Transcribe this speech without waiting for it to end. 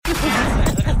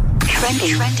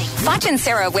Trending. Foch and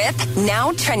Sarah with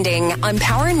Now Trending on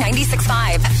Power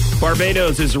 96.5.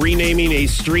 Barbados is renaming a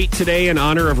street today in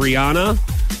honor of Rihanna.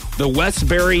 The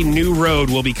Westbury New Road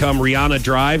will become Rihanna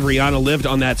Drive. Rihanna lived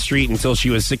on that street until she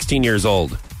was 16 years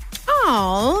old.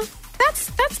 Oh,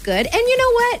 that's good. And you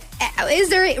know what? Is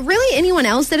there really anyone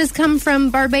else that has come from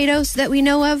Barbados that we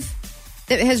know of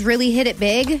that has really hit it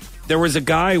big? There was a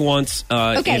guy once.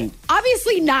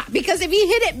 Obviously not, because if he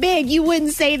hit it big, you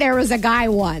wouldn't say there was a guy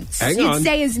once. You'd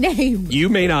say his name. You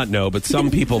may not know, but some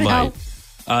people might.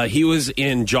 He was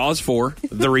in Jaws 4,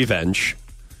 The Revenge,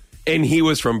 and he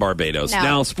was from Barbados. No.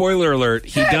 Now, spoiler alert,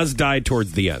 he does die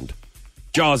towards the end.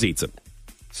 Jaws eats him.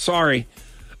 Sorry.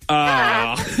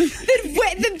 The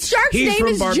shark's name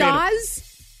is Barbados. Jaws?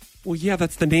 Well, yeah,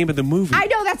 that's the name of the movie. I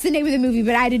know that's the name of the movie,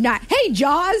 but I did not. Hey,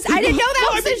 Jaws! I didn't know that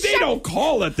was the they don't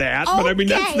call it that, but I mean,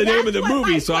 that's the name of the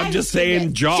movie, so I'm just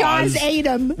saying Jaws. Jaws ate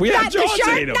him. Jaws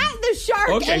ate him. Not the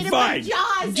shark ate him, fine. but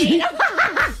Jaws ate him.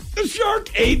 The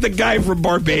shark ate the guy from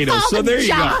Barbados, so there you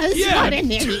Jaws. go. Yeah. What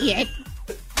an idiot.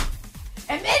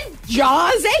 And then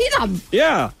Jaws ate him.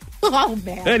 Yeah. Oh,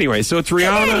 man. Anyway, so it's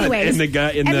Rihanna and the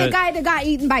guy the guy that got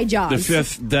eaten by Jaws. The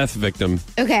fifth death victim.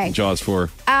 Okay. Jaws 4.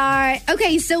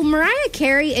 Okay, so Mariah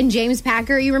Carey and James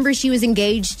Packer, you remember she was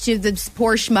engaged to the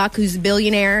poor schmuck who's a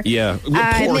billionaire? Yeah, poor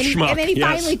schmuck. And then he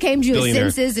finally came to his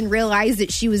senses and realized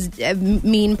that she was a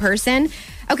mean person.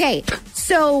 Okay,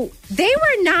 so they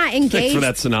were not engaged. Thanks for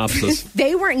that synopsis.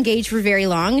 They weren't engaged for very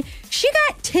long. She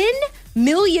got $10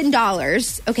 million,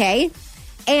 okay?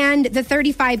 And the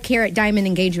 35-carat diamond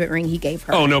engagement ring he gave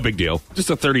her. Oh, no big deal.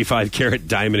 Just a 35-carat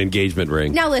diamond engagement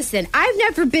ring. Now, listen, I've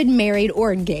never been married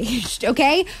or engaged,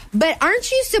 okay? But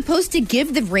aren't you supposed to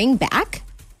give the ring back?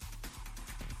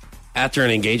 After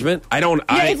an engagement?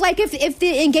 If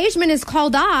the engagement is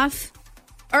called off,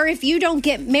 or if you don't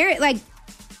get married, like,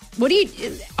 what do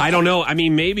you... I don't know. I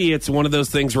mean, maybe it's one of those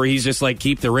things where he's just like,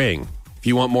 keep the ring. If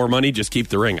you want more money, just keep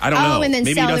the ring. I don't know. Oh, and then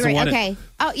maybe sell he the doesn't ring. want Okay.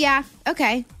 Oh, yeah.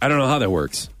 Okay. I don't know how that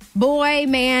works. Boy,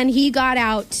 man, he got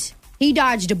out. He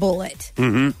dodged a bullet.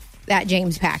 Mm-hmm. That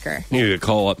James Packer. I need to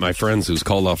call up my friends who's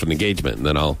called off an engagement, and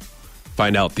then I'll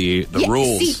find out the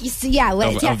rules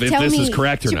of if this is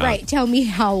correct or not. Right. Tell me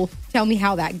how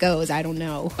that goes. I don't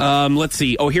know. Let's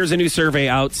see. Oh, here's a new survey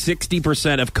out.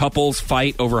 60% of couples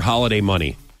fight over holiday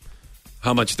money.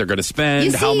 How much they're going to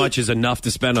spend, how much is enough to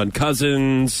spend on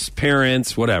cousins,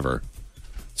 parents, whatever.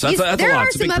 So that's there a lot.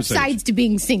 are some upsides to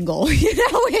being single,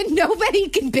 and nobody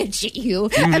can bitch at you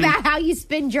about how you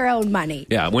spend your own money.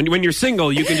 Yeah, when you're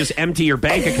single, you can just empty your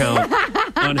bank account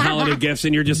on holiday gifts,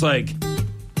 and you're just like,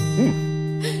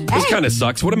 this kind of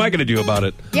sucks. What am I going to do about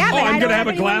it? Yeah, I'm going to have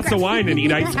a glass of wine and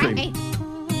eat ice cream.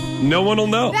 No one will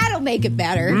know. That'll make it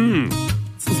better.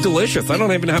 This is delicious. I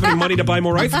don't even have any money to buy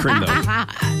more ice cream, though.